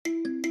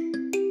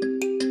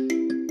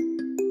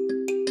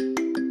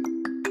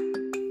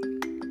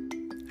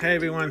Hey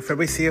everyone,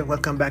 Fabrice here.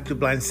 Welcome back to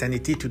Blind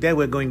Sanity. Today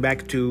we're going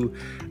back to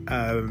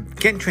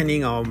cane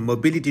training or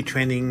mobility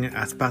training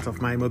as part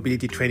of my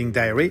mobility training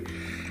diary.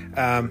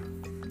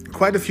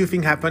 Quite a few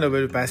things happened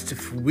over the past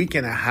week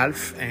and a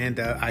half, and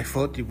I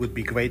thought it would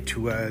be great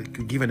to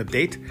give an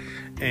update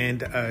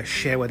and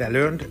share what I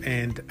learned,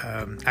 and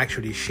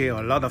actually share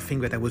a lot of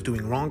things that I was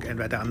doing wrong and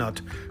that are not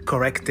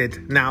corrected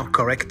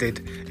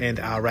and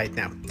are right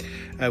now.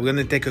 We're going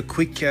to take a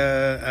quick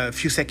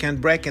few second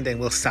break and then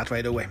we'll start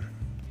right away.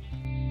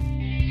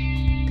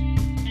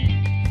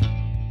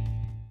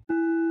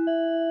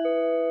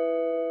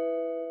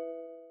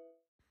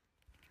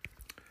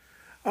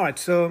 All right,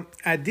 so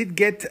I did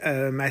get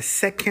my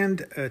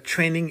second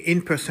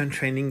in-person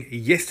training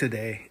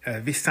yesterday.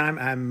 This time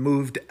I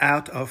moved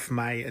out of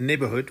my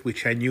neighborhood,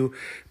 which I knew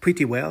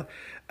pretty well,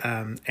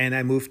 and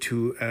I moved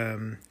to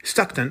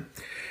Stockton.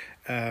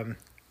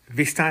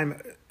 This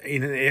time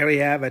in an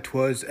area that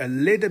was a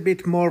little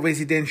bit more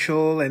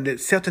residential and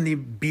certainly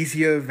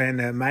busier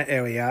than my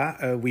area.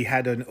 We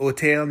had an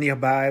hotel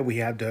nearby. We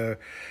had the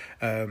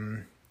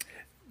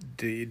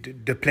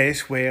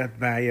place where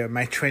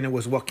my trainer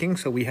was working,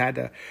 so we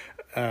had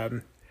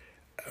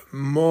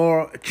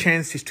more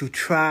chances to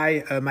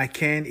try my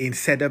cane in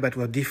setup that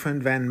were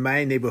different than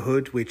my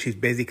neighborhood, which is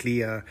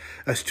basically a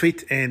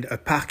street and a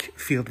park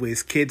filled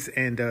with kids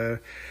and a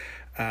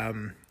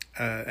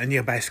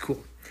nearby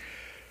school.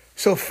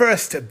 So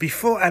first,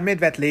 before I met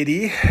that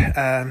lady,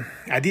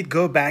 I did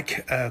go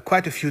back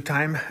quite a few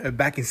times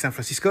back in San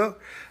Francisco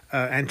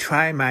and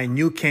try my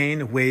new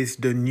cane with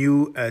the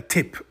new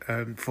tip.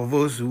 For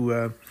those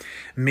who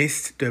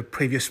missed the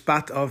previous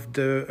part of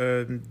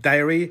the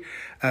diary,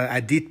 I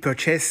did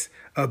purchase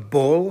a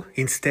ball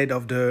instead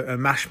of the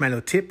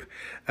marshmallow tip.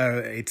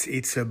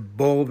 It's a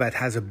ball that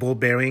has a ball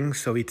bearing,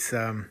 so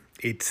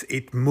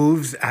it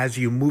moves as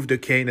you move the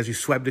cane, as you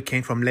swipe the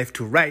cane from left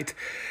to right.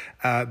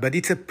 But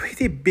it's a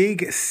pretty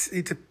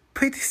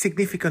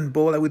significant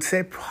ball, I would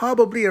say,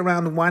 probably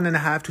around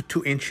 1.5 to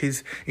 2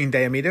 inches in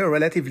diameter,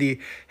 relatively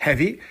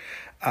heavy.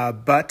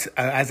 But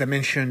as I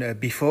mentioned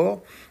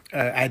before,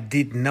 I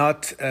did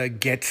not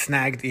get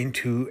snagged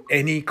into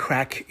any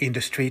crack in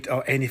the street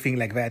or anything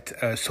like that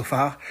so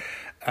far.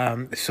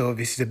 So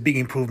this is a big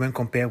improvement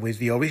compared with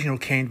the original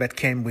cane that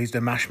came with the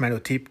marshmallow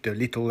tip, the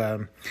little,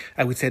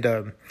 I would say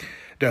the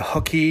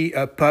hockey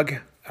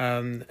puck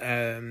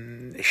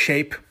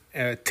shape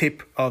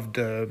tip of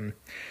the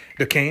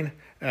cane.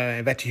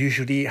 That's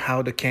usually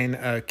how the cane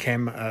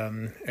came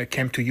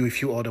to you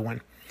if you order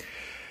one.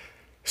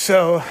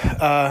 So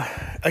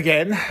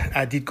again,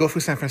 I did go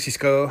through San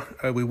Francisco.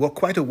 We walked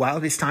quite a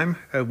while this time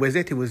with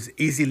it. It was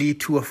easily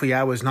 2 or 3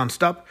 hours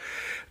nonstop.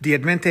 The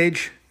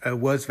advantage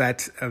was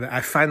that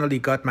I finally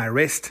got my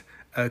wrist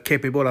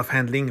capable of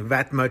handling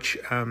that much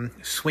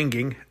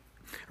swinging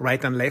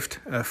right and left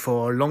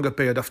for a longer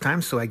period of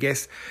time. So I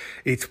guess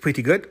it's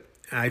pretty good.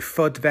 I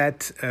thought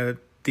that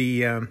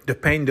the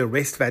pain in the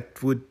wrist that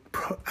would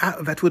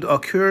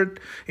occur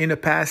in the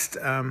past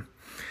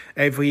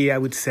every, I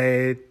would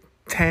say,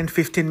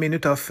 10-15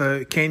 minutes of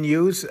cane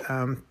use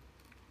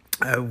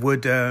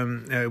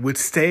would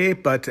stay,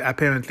 but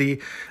apparently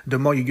the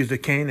more you use the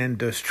cane and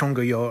the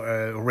stronger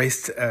your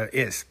wrist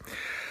is.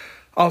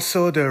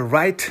 Also, the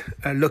right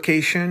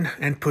location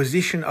and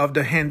position of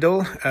the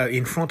handle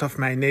in front of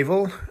my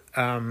navel,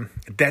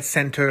 dead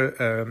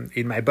center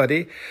in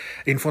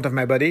front of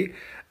my body,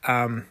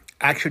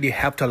 actually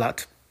helped a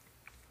lot.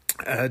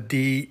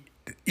 The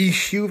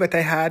issue that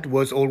I had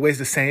was always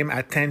the same.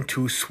 I tend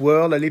to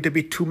swirl a little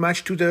bit too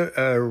much to the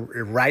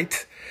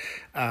right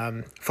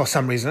for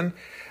some reason.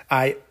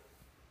 I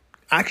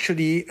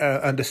actually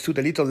understood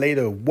a little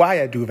later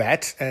why I do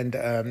that, and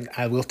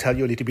I will tell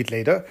you a little bit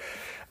later.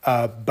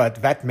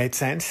 But that made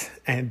sense.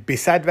 And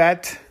beside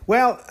that,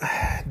 well,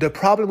 the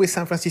problem with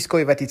San Francisco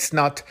is that it's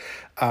not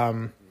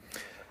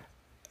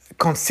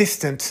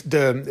consistent.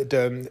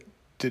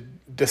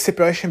 The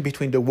separation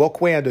between the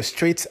walkway and the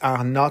streets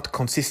are not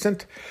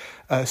consistent.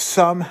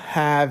 Some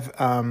have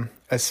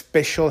a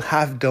special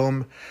half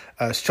dome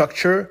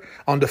structure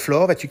on the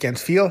floor that you can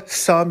feel.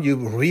 Some you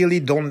really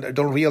don't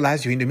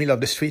realize you're in the middle of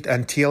the street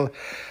until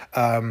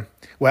a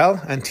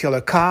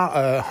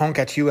car honk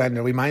at you and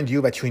remind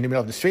you that you're in the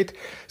middle of the street.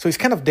 So it's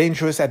kind of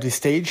dangerous at this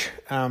stage.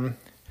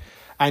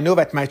 I know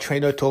that my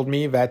trainer told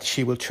me that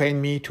she will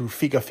train me to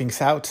figure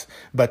things out,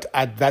 but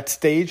at that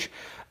stage,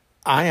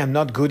 I am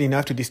not good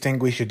enough to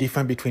distinguish the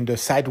difference between the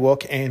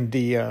sidewalk and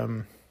the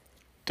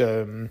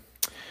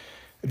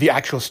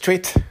actual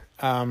street,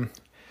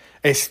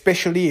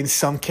 especially in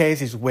some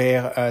cases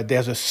where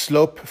there's a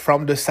slope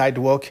from the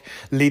sidewalk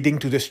leading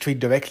to the street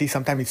directly.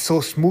 Sometimes it's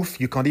so smooth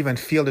you can't even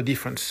feel the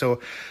difference. So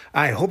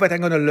I hope that I'm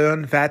going to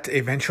learn that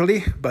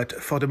eventually, but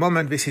for the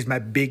moment, this is my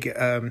big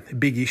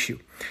issue.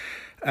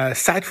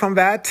 Aside from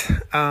that,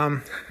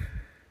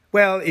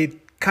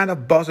 it kind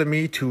of bothered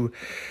me to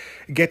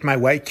get my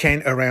white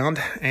cane around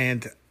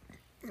and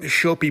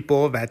show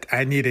people that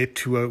I needed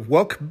to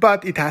walk,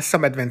 but it has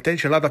some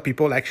advantage. A lot of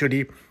people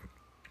actually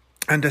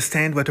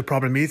understand what the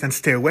problem is and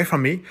stay away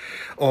from me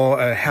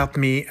or help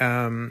me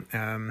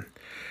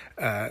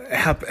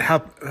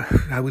help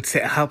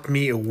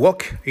me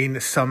walk in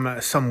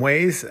some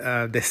ways.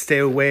 They stay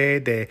away.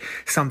 They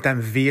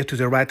sometimes veer to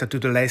the right or to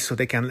the left so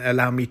they can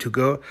allow me to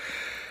go.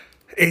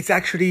 It's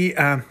actually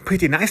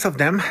pretty nice of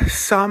them.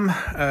 Some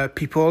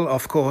people,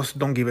 of course,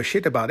 don't give a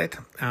shit about it.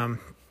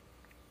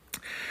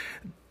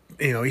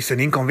 It's an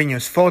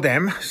inconvenience for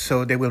them,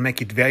 so they will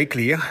make it very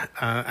clear.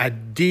 I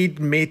did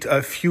meet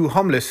a few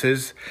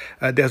homelesses.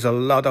 There's a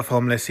lot of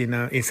homeless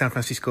in San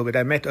Francisco, but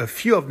I met a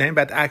few of them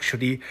that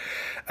actually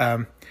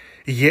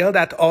yelled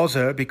at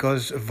others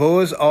because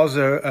those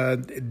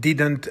others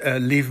didn't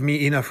leave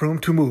me enough room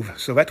to move.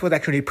 So that was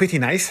actually pretty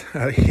nice.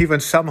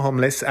 Even some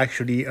homeless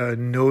actually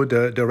know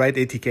the right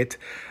etiquette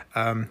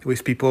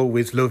with people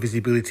with low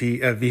visibility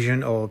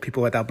vision or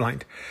people that are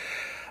blind.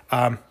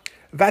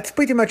 That's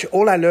pretty much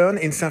all I learned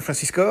in San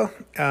Francisco.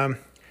 I'm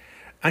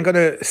going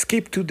to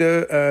skip to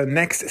the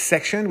next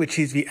section, which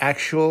is the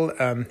actual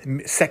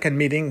second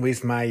meeting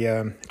with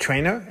my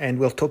trainer, and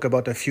we'll talk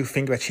about a few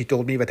things that she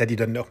told me that I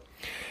didn't know.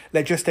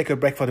 Let's just take a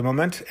break for the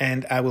moment,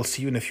 and I will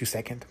see you in a few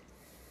seconds.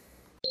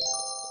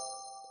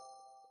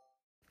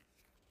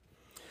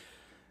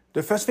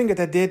 The first thing that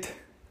I did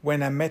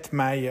when I met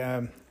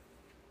my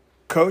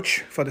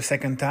coach for the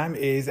second time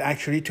is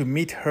actually to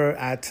meet her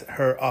at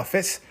her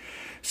office.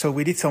 So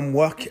we did some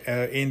work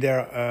in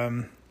there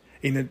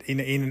in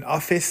an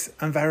office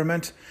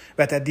environment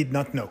that I did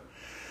not know.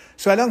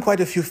 So I learned quite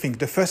a few things.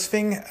 The first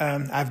thing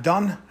I've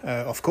done,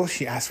 of course,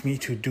 she asked me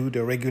to do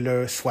the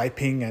regular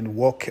swiping and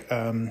walk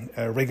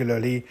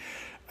regularly,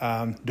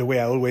 the way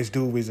I always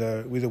do with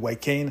a white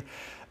cane,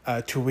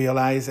 to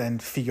realize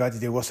and figure out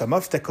if there was some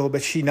obstacle.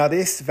 But she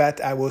noticed that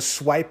I was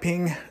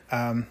swiping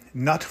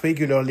not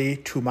regularly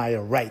to my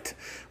right,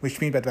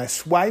 which means that my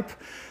swipe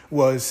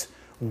was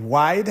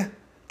wide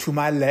to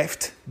my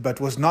left,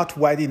 but was not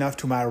wide enough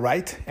to my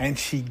right. And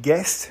she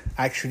guessed,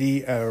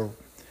 actually,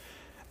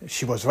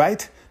 she was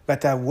right,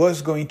 that I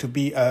was going to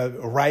be a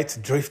right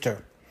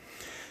drifter,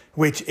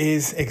 which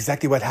is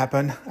exactly what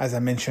happened, as I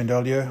mentioned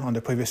earlier on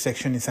the previous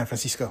section in San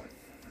Francisco.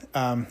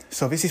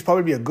 So this is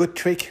probably a good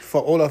trick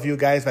for all of you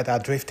guys that are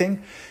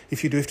drifting.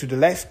 If you drift to the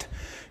left,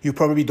 you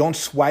probably don't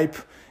swipe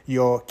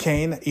your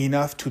cane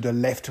enough to the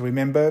left.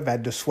 Remember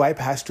that the swipe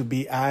has to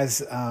be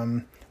as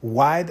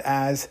wide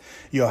as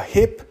your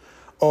hip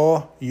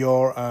or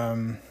your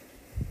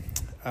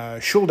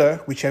shoulder,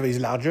 whichever is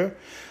larger,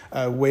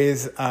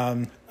 with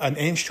an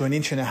inch to an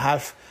inch and a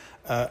half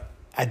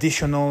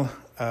additional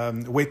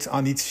width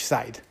on each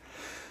side.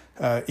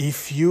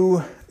 If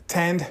you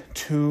tend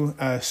to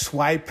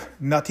swipe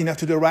not enough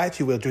to the right,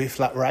 you will drift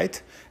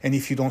right. And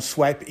if you don't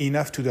swipe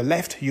enough to the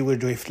left, you will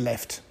drift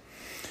left.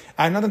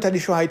 I'm not entirely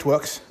sure how it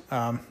works,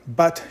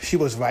 but she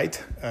was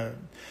right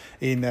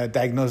in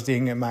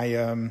diagnosing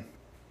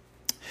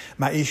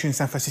my issue in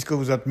San Francisco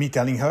without me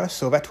telling her.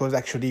 So that was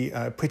actually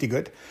pretty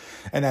good.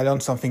 And I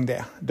learned something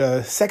there.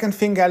 The second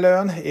thing I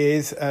learned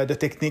is the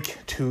technique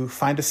to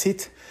find a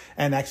seat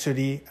and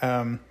actually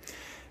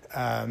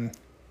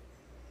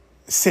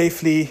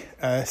safely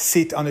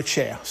sit on a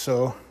chair.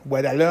 So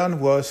what I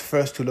learned was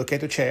first to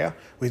locate a chair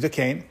with the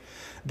cane,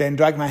 then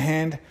drag my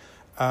hand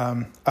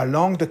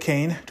along the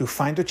cane to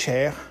find the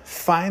chair,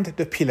 find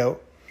the pillow,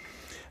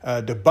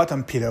 the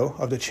bottom pillow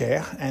of the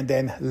chair, and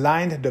then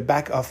line the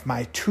back of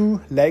my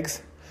two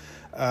legs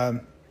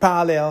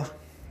parallel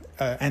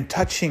and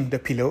touching the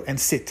pillow and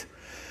sit.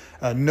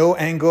 No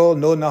angle,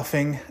 no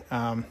nothing.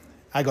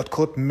 I got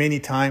caught many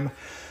times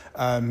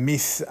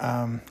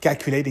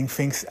miscalculating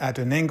things at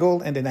an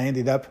angle, and then I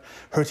ended up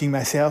hurting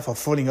myself or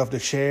falling off the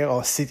chair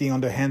or sitting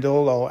on the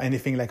handle or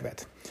anything like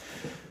that.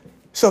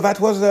 So that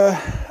was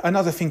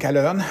another thing I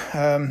learned.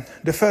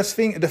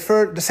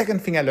 The second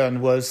thing I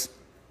learned was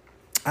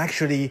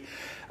actually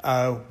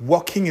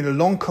walking in a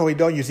long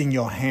corridor using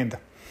your hand.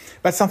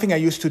 That's something I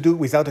used to do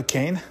without a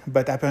cane,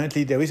 but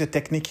apparently there is a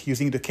technique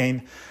using the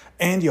cane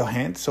and your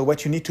hand. So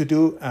what you need to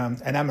do,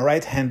 and I'm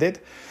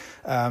right-handed,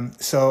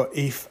 so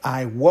if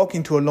I walk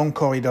into a long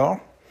corridor,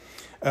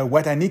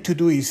 what I need to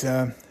do is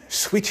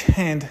switch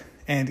hand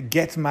and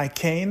get my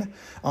cane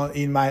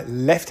in my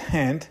left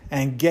hand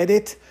and get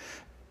it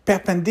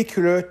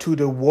perpendicular to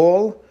the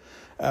wall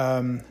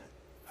on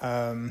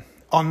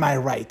my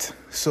right.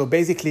 So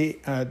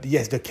basically,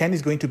 yes, the cane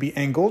is going to be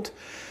angled,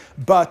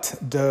 but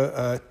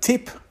the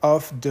tip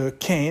of the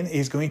cane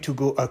is going to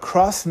go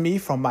across me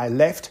from my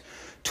left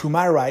to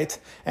my right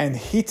and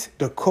hit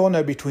the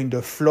corner between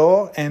the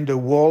floor and the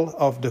wall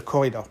of the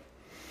corridor.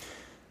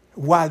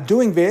 While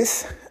doing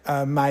this,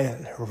 my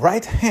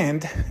right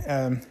hand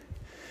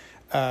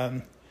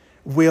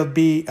will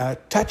be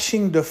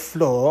touching the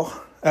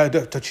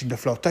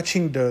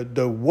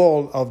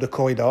wall of the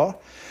corridor,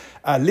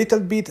 a little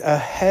bit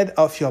ahead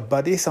of your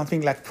body,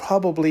 something like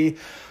probably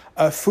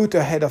a foot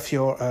ahead of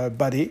your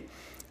body.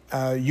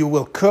 You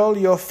will curl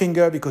your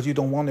finger because you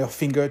don't want your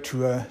finger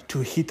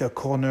to hit a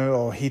corner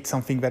or hit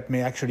something that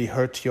may actually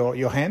hurt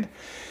your hand.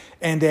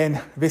 And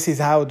then this is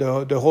how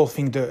the whole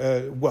thing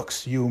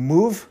works. You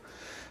move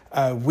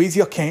with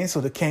your cane,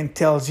 so the cane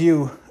tells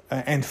you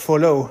and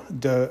follow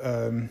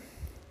the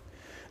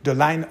the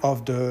line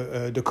of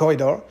the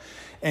corridor,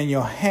 and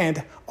your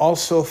hand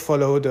also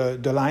follow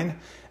the line,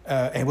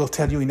 and will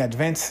tell you in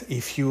advance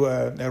if you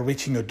are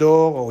reaching a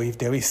door or if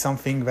there is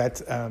something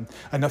that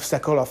an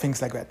obstacle or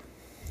things like that.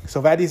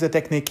 So that is a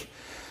technique,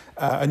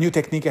 a new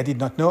technique I did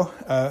not know.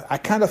 I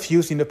kind of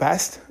used in the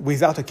past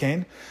without a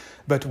cane,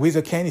 but with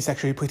a cane it's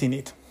actually pretty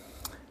neat.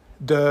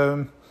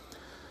 The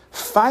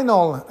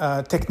final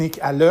technique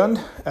I learned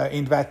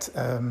in that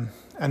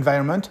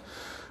environment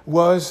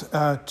was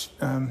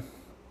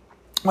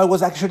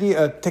was actually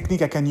a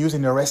technique I can use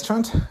in a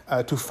restaurant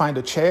to find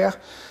a chair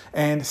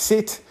and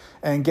sit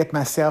and get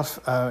myself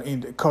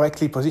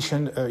correctly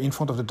positioned in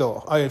front of the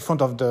door, in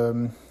front of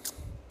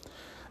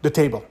the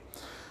table.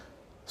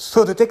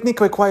 So the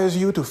technique requires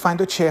you to find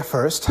a chair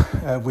first,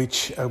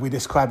 which we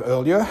described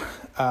earlier.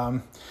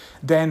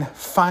 Then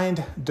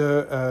find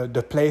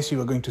the place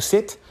you are going to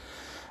sit.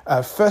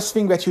 First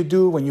thing that you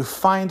do when you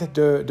find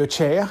the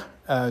chair,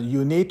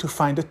 you need to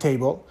find a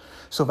table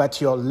so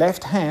that your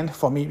left hand,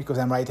 for me because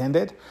I'm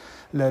right-handed,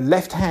 the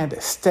left hand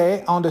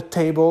stay on the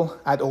table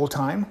at all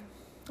time,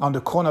 on the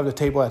corner of the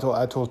table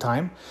at all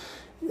time.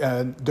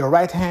 The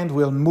right hand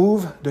will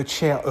move the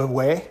chair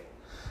away,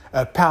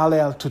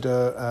 parallel to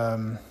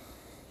the,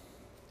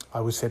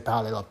 I would say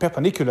parallel or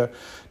perpendicular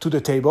to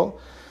the table,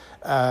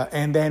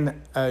 and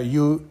then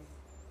you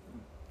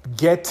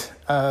get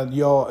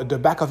the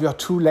back of your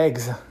two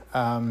legs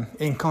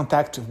in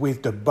contact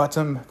with the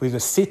bottom, with the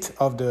seat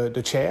of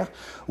the chair,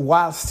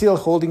 while still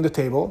holding the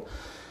table.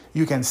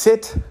 You can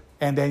sit,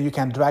 and then you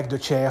can drag the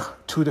chair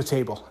to the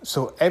table.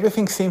 So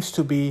everything seems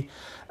to be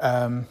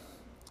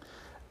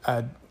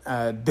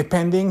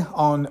depending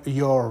on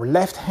your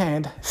left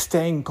hand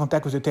staying in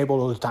contact with the table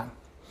all the time.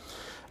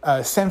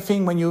 Same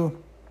thing when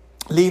you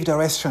leave the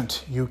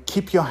restaurant. You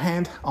keep your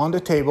hand on the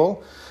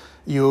table,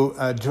 you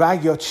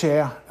drag your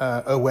chair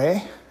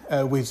away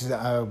with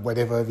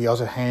whatever the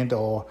other hand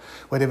or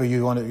whatever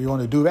you want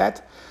to do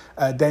that.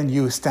 Then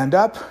you stand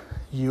up,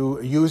 you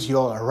use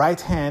your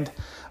right hand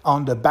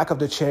on the back of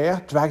the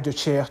chair, drag the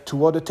chair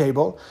toward the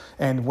table,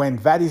 and when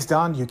that is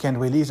done, you can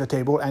release the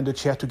table and the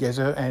chair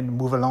together and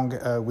move along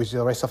with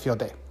the rest of your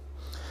day.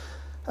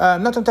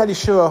 Not entirely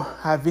sure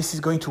how this is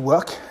going to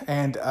work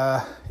and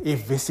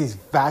if this is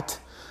that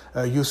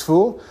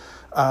useful,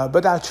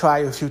 but I'll try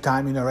a few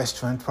times in a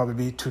restaurant,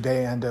 probably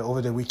today and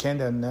over the weekend,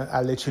 and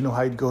I'll let you know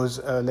how it goes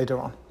later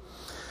on.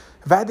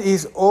 That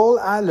is all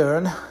I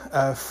learned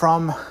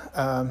from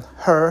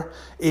her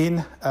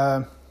in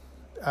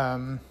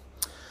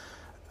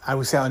I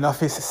would say an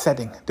office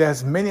setting.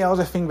 There's many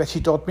other things that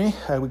she taught me.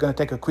 We're going to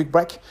take a quick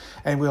break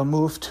and we'll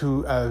move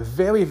to a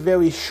very,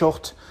 very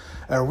short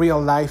real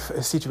life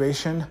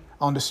situation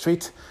on the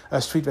street,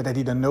 a street that I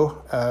didn't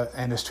know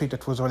and a street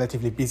that was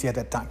relatively busy at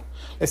that time.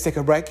 Let's take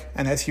a break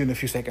and I'll see you in a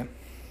few seconds.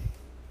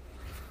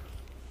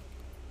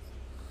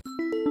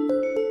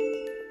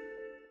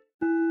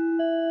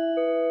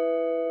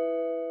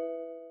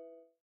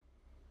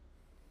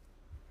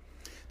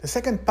 The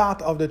second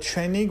part of the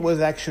training was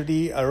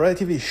actually a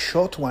relatively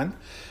short one.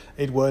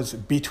 It was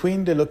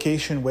between the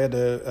location where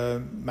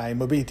my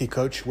mobility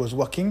coach was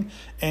working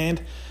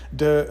and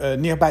the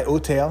nearby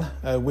hotel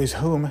with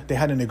whom they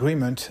had an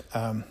agreement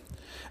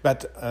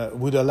that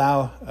would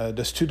allow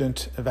the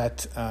student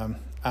that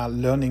are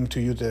learning to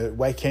use the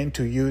white cane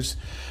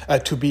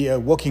to be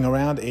walking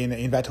around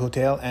in that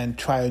hotel and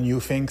try new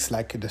things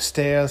like the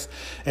stairs,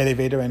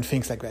 elevator, and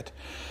things like that.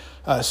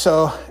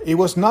 So it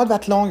was not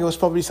that long. It was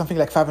probably something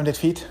like 500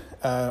 feet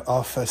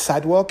of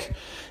sidewalk.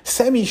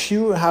 Same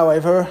issue,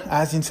 however,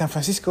 as in San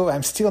Francisco.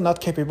 I'm still not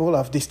capable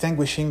of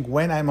distinguishing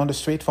when I'm on the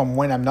street from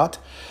when I'm not.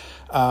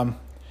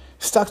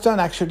 Stockton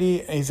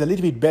actually is a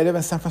little bit better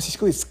than San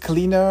Francisco. It's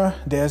cleaner.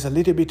 There's a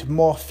little bit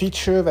more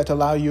feature that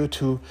allow you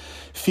to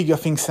figure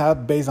things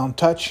out based on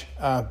touch,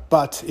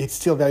 but it's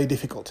still very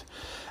difficult.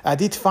 I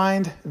did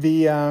find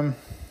the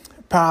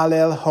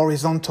parallel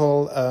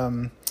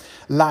horizontal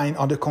line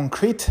on the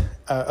concrete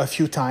a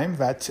few times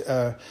that,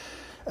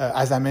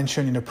 as I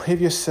mentioned in a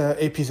previous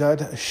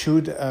episode,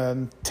 should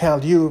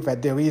tell you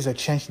that there is a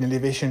change in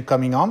elevation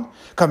coming up,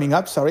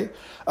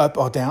 up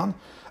or down.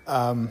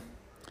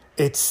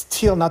 It's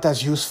still not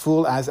as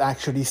useful as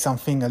actually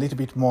something a little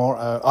bit more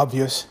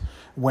obvious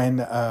when,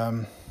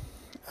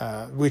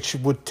 which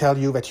would tell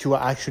you that you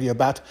are actually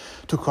about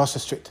to cross the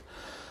street.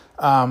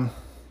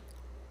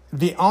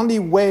 The only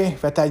way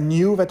that I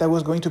knew that I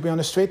was going to be on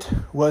the street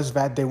was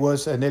that there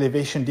was an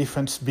elevation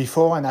difference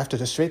before and after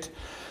the street.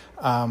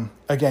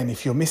 Again,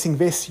 if you're missing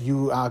this,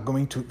 you are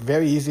going to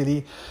very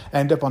easily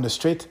end up on the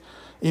street,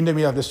 in the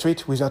middle of the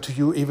street, without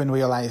you even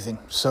realizing.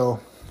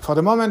 So for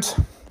the moment,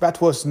 that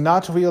was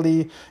not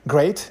really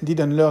great.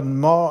 Didn't learn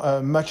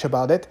much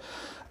about it.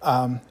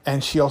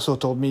 And she also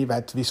told me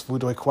that this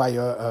would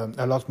require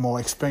a lot more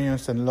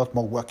experience and a lot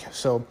more work.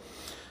 So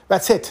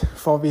that's it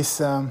for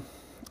this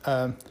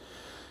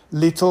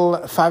little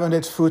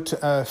 500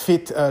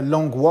 feet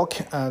long walk.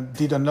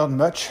 Didn't learn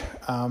much,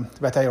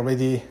 but I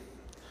already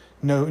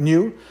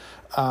knew.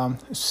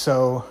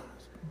 So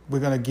we're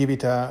going to give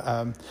it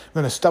we're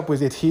going to stop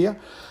with it here.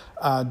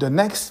 The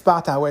next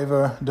part,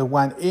 however, the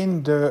one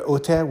in the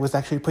hotel, was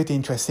actually pretty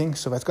interesting.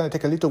 So that's going to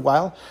take a little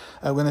while.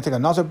 We're going to take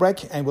another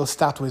break and we'll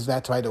start with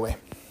that right away.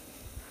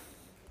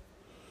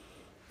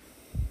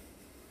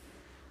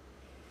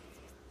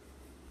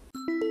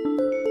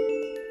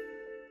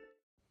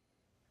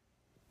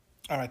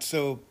 All right,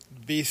 so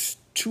this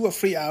 2 or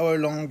 3 hour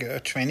long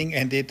training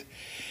ended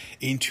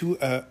into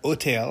a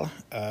hotel,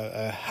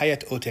 a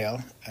Hyatt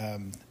hotel.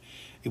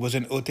 It was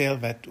an hotel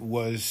that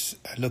was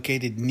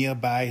located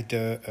nearby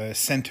the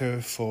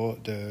Center for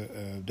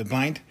the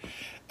Blind,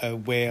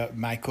 where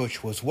my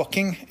coach was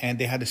working, and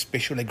they had a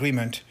special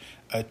agreement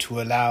to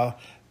allow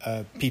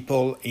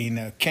people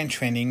in cane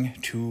training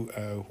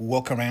to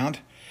walk around,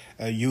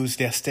 use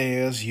their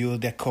stairs, use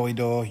their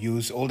corridor,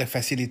 use all the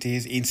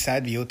facilities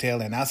inside the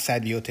hotel and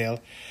outside the hotel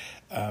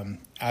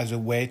as a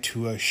way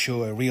to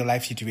show a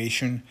real-life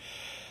situation,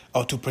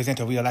 or to present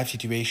a real-life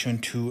situation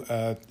to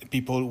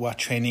people who are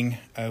training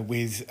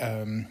with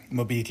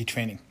mobility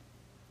training.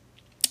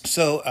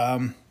 So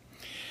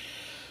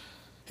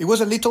it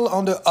was a little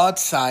on the odd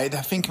side.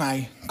 I think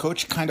my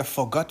coach kind of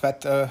forgot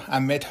that I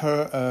met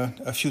her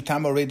a few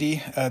times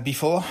already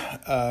before.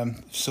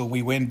 So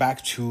we went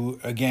back to,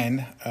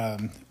 again,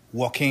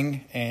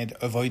 walking and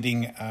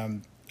avoiding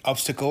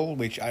obstacle,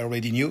 which I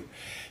already knew.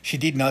 She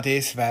did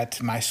notice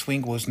that my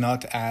swing was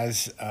not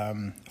as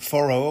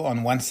thorough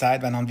on one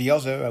side than on the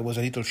other. I was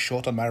a little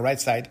short on my right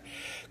side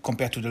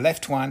compared to the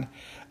left one.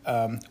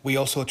 We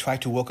also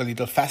tried to walk a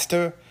little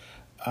faster.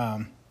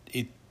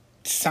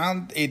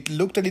 It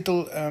looked a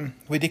little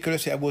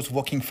ridiculous. I was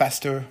walking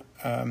faster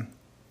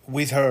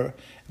with her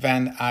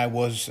than I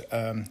was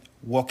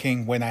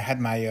walking when I had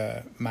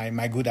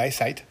my good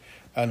eyesight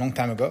a long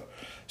time ago.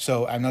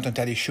 So I'm not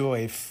entirely sure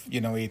if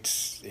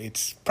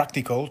it's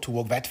practical to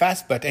walk that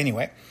fast. But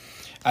anyway,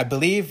 I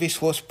believe this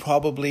was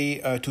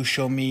probably to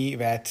show me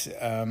that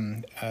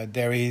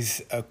there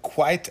is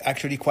quite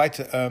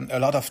a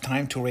lot of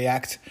time to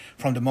react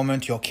from the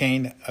moment your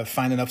cane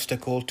find an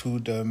obstacle to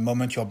the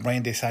moment your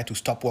brain decides to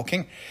stop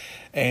walking,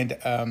 and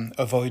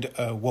avoid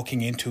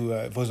walking into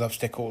those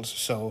obstacles.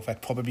 So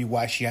that's probably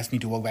why she asked me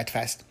to walk that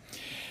fast.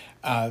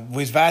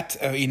 With that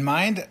in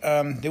mind,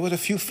 there was a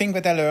few things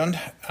that I learned.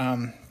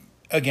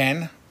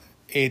 Again,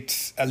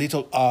 it's a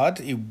little odd.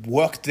 It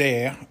worked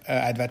there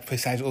at that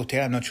precise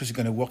hotel. I'm not sure it's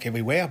going to work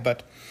everywhere,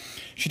 but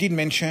she did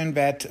mention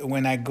that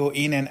when I go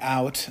in and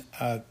out,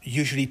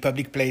 usually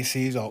public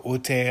places or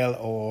hotel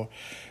or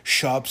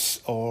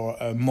shops or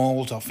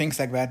malls or things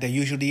like that, there's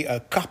usually a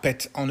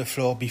carpet on the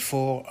floor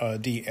before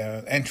the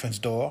entrance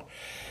door.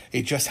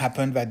 It just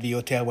happened that the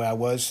hotel where I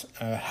was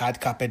had a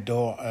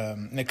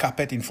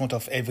carpet in front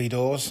of every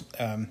doors.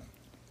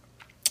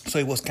 So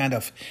it was kind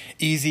of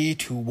easy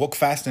to walk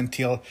fast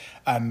until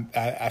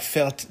I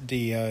felt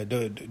the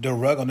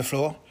rug on the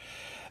floor,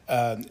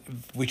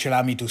 which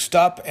allowed me to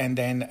stop and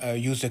then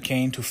use the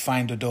cane to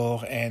find the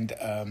door and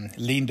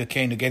lean the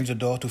cane against the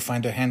door to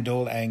find the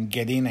handle and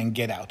get in and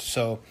get out.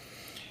 So,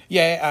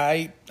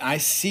 yeah, I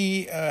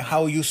see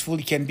how useful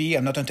it can be.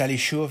 I'm not entirely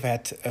sure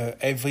that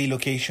every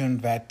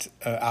location that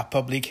are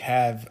public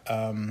have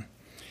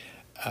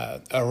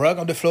a rug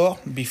on the floor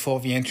before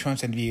the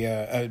entrance and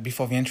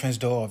before the entrance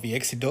door or the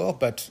exit door,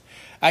 but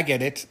I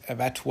get it.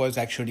 That was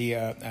actually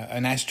a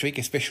nice trick,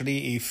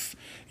 especially if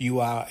you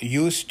are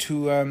used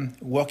to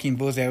work in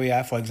those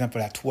areas, for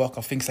example at work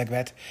or things like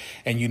that,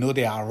 and you know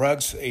there are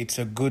rugs. It's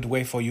a good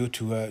way for you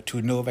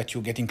to know that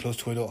you're getting close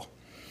to a door.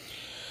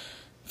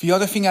 The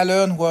other thing I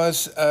learned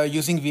was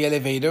using the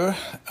elevator.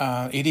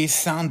 It is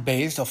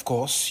sound-based, of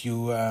course.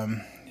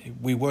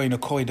 We were in a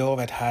corridor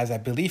that has, I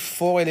believe,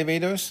 4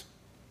 elevators.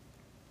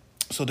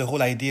 So the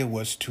whole idea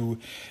was to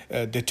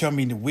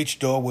determine which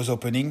door was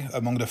opening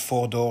among the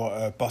 4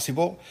 doors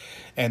possible,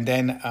 and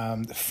then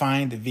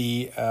find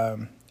the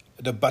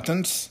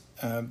buttons.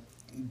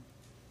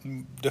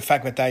 The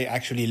fact that I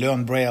actually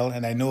learned Braille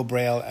and I know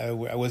Braille,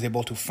 I was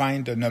able to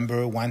find the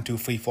number 1, 2,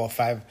 3, 4,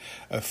 5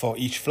 for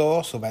each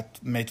floor, so that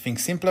made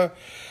things simpler.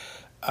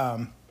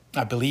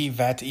 I believe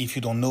that if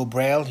you don't know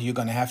Braille, you're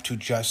going to have to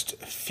just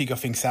figure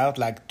things out.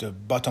 Like the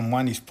bottom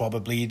one is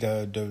probably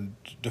the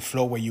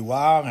floor where you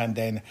are, and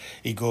then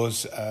it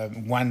goes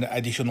one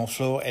additional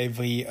floor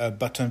every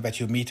button that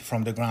you meet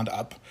from the ground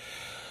up.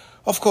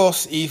 Of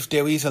course, if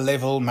there is a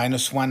level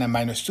 -1 and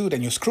 -2,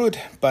 then you're screwed.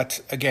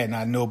 But again,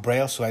 I know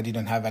Braille, so I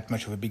didn't have that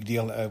much of a big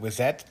deal with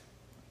that.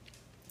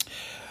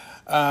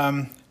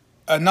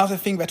 Another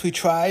thing that we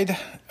tried,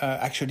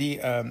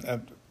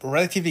 a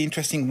relatively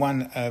interesting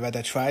one that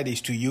I tried,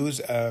 is to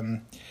use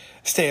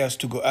stairs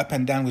to go up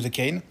and down with a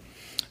cane.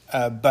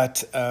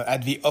 But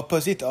at the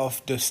opposite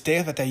of the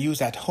stairs that I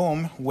use at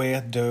home,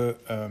 where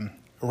the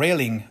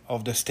railing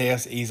of the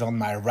stairs is on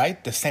my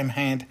right, the same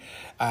hand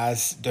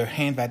as the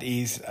hand that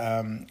is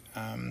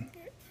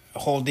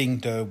holding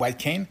the white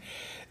cane.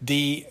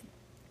 The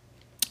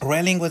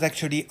railing was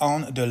actually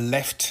on the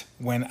left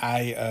when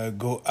I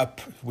go up,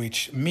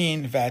 which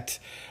means that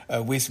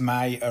with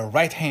my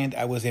right hand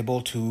I was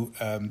able to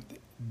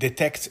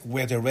detect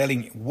where the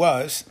railing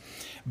was,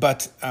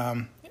 but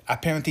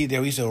apparently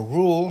there is a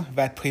rule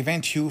that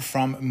prevents you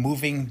from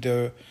moving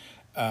the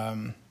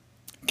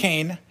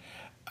cane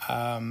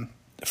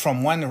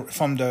from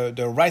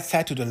the right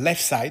side to the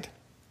left side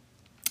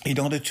in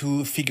order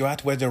to figure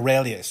out where the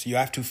rail is. You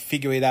have to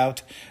figure it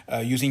out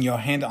using your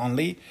hand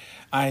only.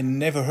 I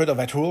never heard of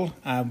that rule.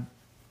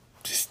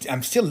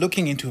 I'm still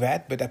looking into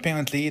that, but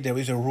apparently there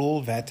is a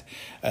rule that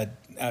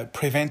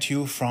prevents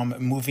you from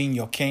moving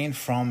your cane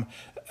from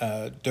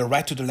the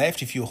right to the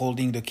left if you're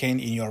holding the cane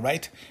in your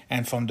right,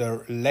 and from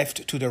the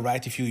left to the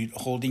right if you're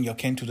holding your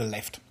cane to the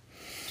left.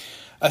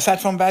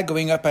 Aside from that,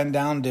 going up and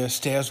down the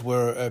stairs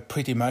were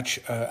pretty much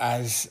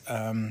as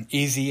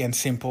easy and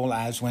simple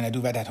as when I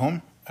do that at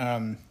home.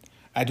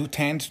 I do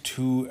tend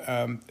to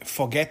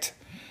forget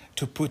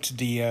to put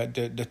the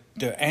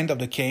end of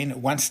the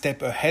cane one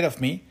step ahead of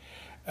me,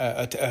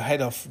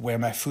 ahead of where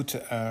my feet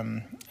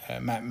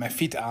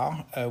are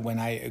when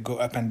I go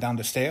up and down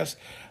the stairs.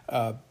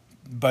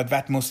 But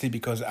that mostly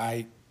because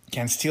I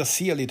can still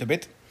see a little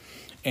bit,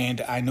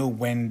 and I know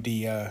when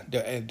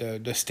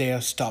the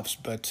stair stops.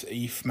 But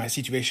if my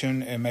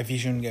situation, my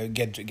vision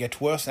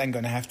get worse, I'm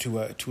gonna have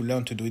to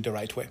learn to do it the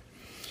right way.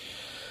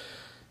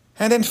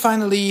 And then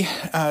finally,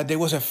 there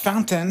was a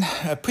fountain,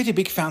 a pretty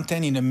big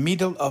fountain in the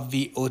middle of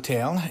the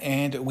hotel,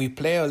 and we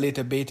play a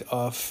little bit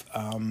of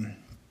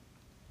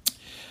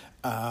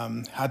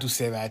how to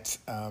say that,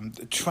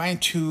 trying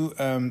to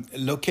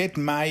locate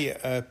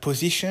my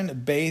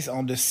position based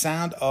on the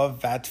sound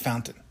of that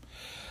fountain.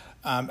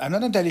 I'm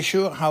not entirely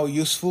sure how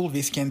useful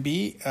this can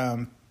be,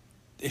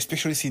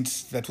 especially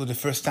since that was the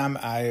first time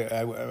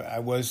I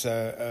was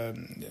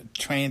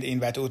trained in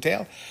that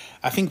hotel.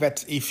 I think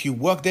that if you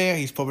work there,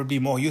 it's probably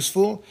more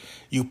useful.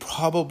 You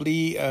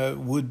probably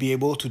would be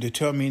able to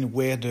determine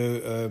where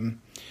the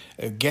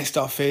guest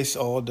office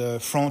or the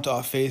front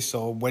office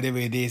or whatever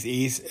it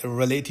is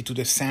related to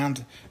the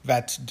sound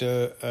that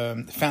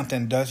the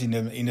fountain does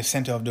in the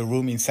center of the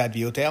room inside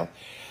the hotel.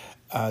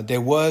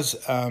 There was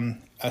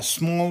a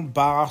small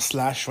bar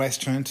 /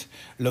 restaurant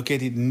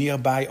located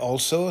nearby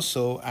also,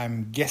 so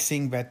I'm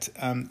guessing that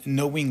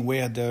knowing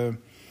where the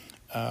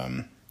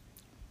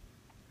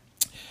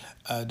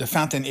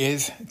fountain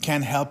is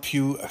can help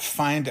you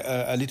find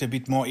a little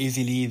bit more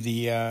easily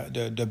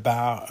the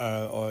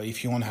bar or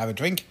if you want to have a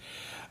drink.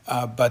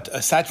 But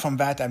aside from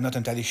that, I'm not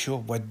entirely sure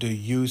what the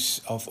use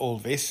of all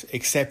this,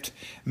 except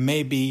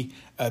maybe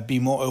be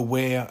more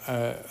aware,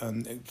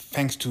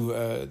 thanks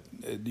to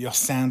your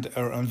sound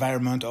or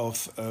environment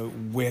of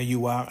where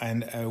you are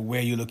and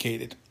where you're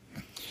located.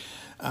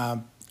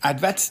 At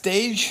that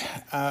stage,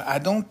 I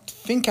don't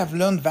think I've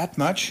learned that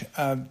much.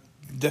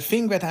 The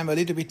thing that I'm a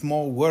little bit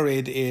more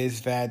worried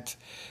is that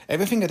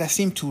everything that I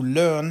seem to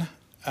learn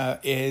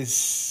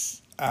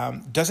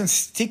doesn't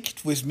stick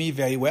with me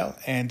very well,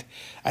 and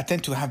I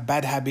tend to have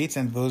bad habits,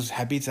 and those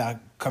habits are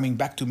coming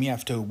back to me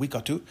after a week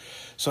or two.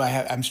 So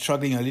I'm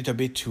struggling a little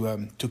bit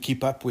to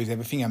keep up with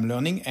everything I'm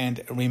learning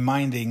and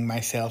reminding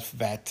myself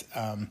that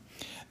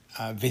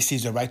this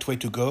is the right way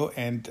to go,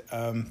 and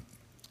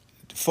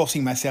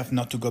forcing myself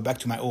not to go back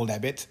to my old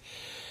habits.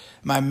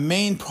 My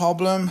main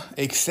problem,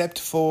 except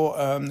for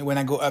when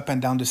I go up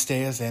and down the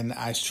stairs and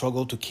I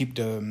struggle to keep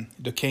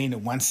the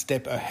cane one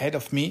step ahead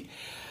of me,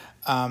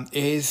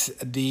 is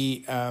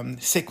the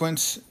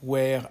sequence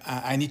where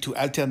I need to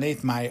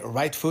alternate my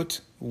right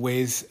foot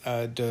with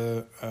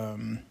the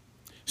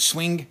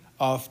swing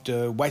of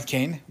the white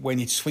cane. When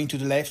it swings to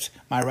the left,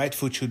 my right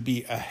foot should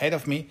be ahead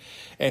of me,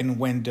 and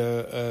when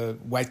the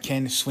white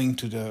cane swings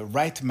to the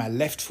right, my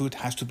left foot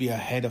has to be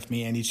ahead of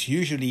me. And it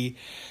usually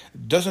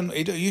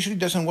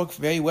doesn't work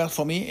very well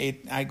for me.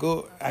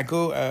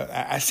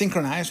 I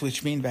synchronize,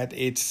 which means that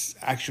it's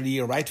actually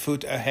a right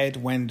foot ahead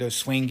when the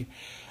swing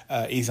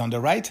is on the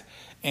right,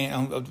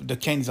 and the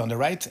cane is on the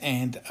right,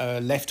 and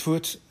left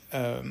foot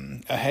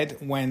ahead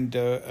when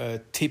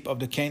the tip of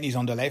the cane is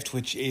on the left,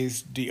 which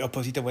is the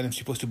opposite of what I'm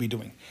supposed to be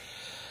doing.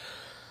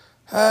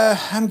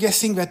 I'm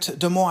guessing that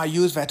the more I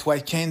use that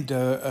white cane,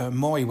 the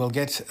more it will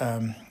get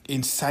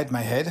inside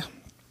my head,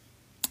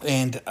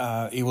 and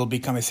it will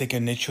become a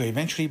second nature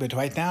eventually. But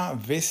right now,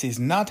 this is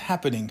not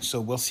happening,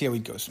 so we'll see how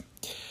it goes.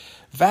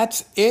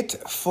 That's it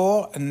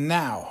for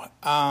now.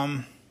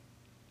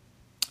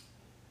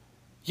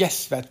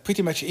 Yes, that's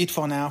pretty much it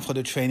for now for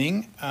the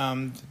training.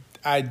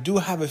 I do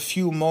have a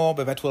few more,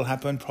 but that will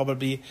happen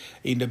probably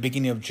in the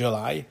beginning of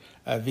July.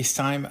 This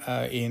time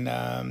in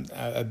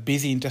a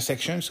busy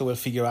intersection, so we'll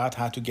figure out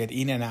how to get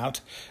in and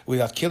out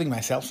without killing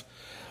myself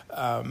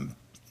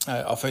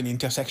of an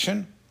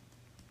intersection.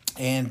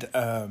 And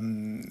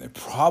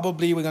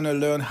probably we're going to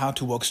learn how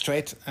to walk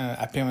straight.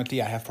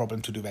 Apparently, I have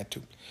problem to do that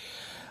too.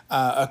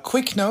 A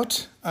quick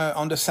note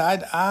on the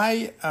side,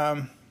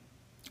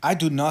 I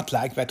do not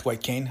like that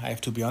white cane, I have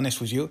to be honest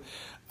with you.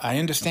 I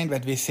understand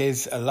that this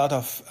is a lot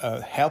of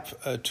help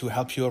to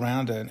help you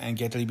around and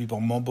get a little bit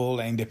more mobile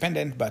and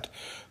independent, but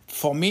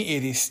for me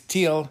it is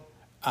still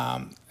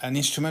an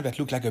instrument that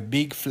looks like a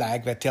big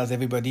flag that tells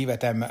everybody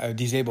that I'm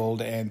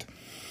disabled, and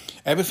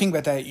everything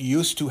that I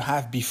used to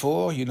have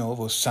before,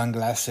 those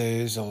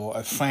sunglasses or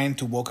a friend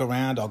to walk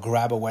around or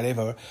grab or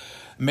whatever,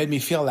 made me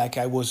feel like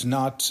I was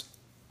not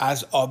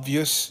as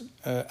obvious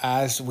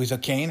as with a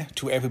cane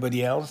to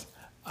everybody else.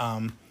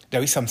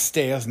 There is some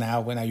stares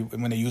now when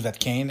I use that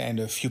cane, and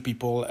a few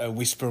people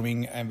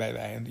whispering,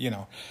 and you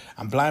know,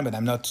 I'm blind, but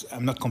I'm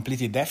not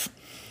completely deaf,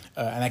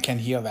 and I can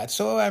hear that.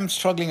 So I'm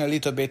struggling a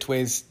little bit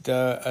with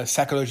the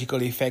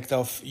psychological effect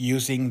of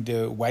using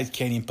the white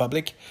cane in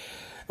public,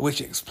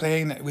 which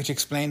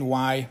explain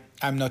why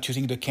I'm not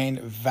using the cane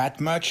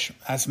that much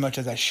as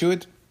I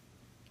should.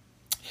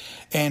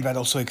 And that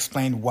also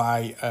explained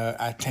why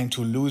I tend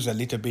to lose a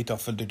little bit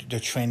of the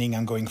training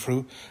I'm going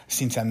through,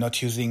 since I'm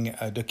not using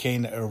the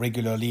cane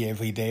regularly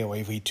every day or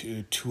every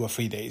two or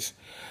 3 days.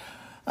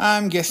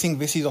 I'm guessing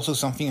this is also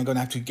something I'm going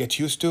to have to get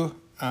used to.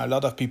 A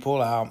lot of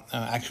people are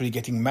actually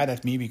getting mad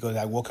at me because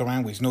I walk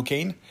around with no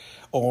cane,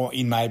 or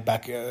in my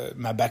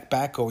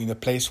backpack, or in a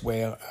place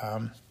where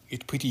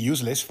it's pretty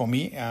useless for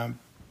me.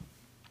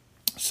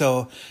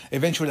 So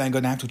eventually I'm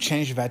going to have to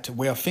change that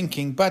way of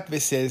thinking, but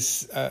this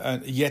is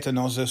yet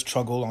another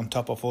struggle on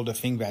top of all the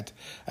things that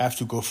I have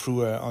to go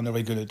through on a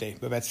regular day.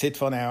 But that's it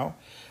for now.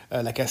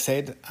 Like I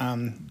said,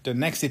 the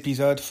next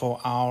episode for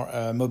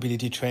our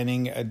mobility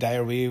training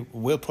diary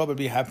will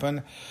probably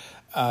happen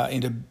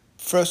in the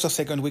first or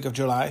second week of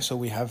July. So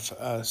we have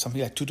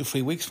something like 2 to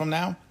 3 weeks from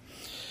now.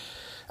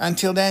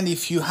 Until then,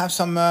 if you have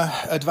some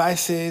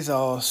advices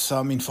or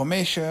some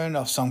information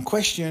or some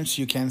questions,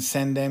 you can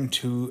send them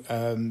to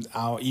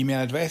our email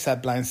address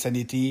at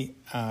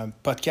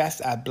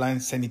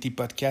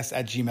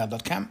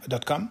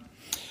blindsanitypodcast@gmail.com.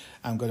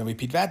 I'm going to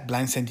repeat that,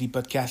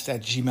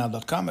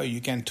 blindsanitypodcast@gmail.com, or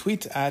you can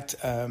tweet at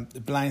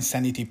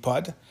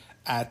blindsanitypod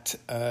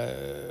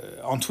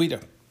on Twitter.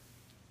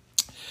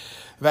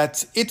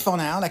 That's it for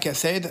now. Like I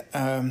said,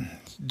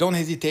 don't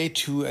hesitate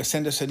to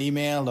send us an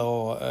email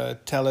or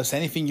tell us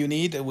anything you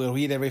need. We'll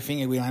read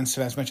everything and we'll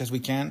answer as much as we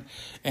can.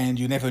 And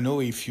you never know,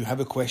 if you have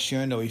a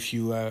question or if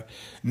you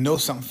know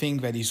something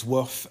that is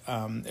worth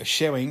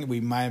sharing,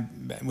 we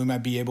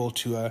might be able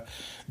to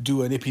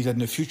do an episode in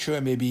the future,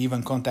 and maybe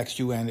even contact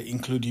you and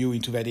include you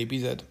into that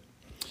episode.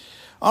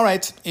 All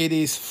right, it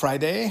is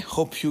Friday.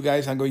 Hope you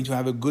guys are going to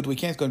have a good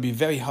weekend. It's going to be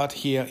very hot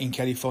here in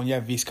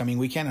California this coming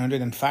weekend,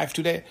 105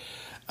 today.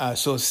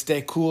 So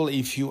stay cool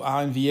if you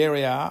are in the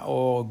area,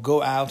 or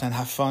go out and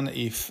have fun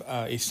if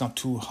it's not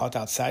too hot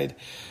outside.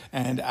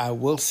 And I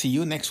will see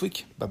you next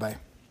week.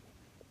 Bye-bye.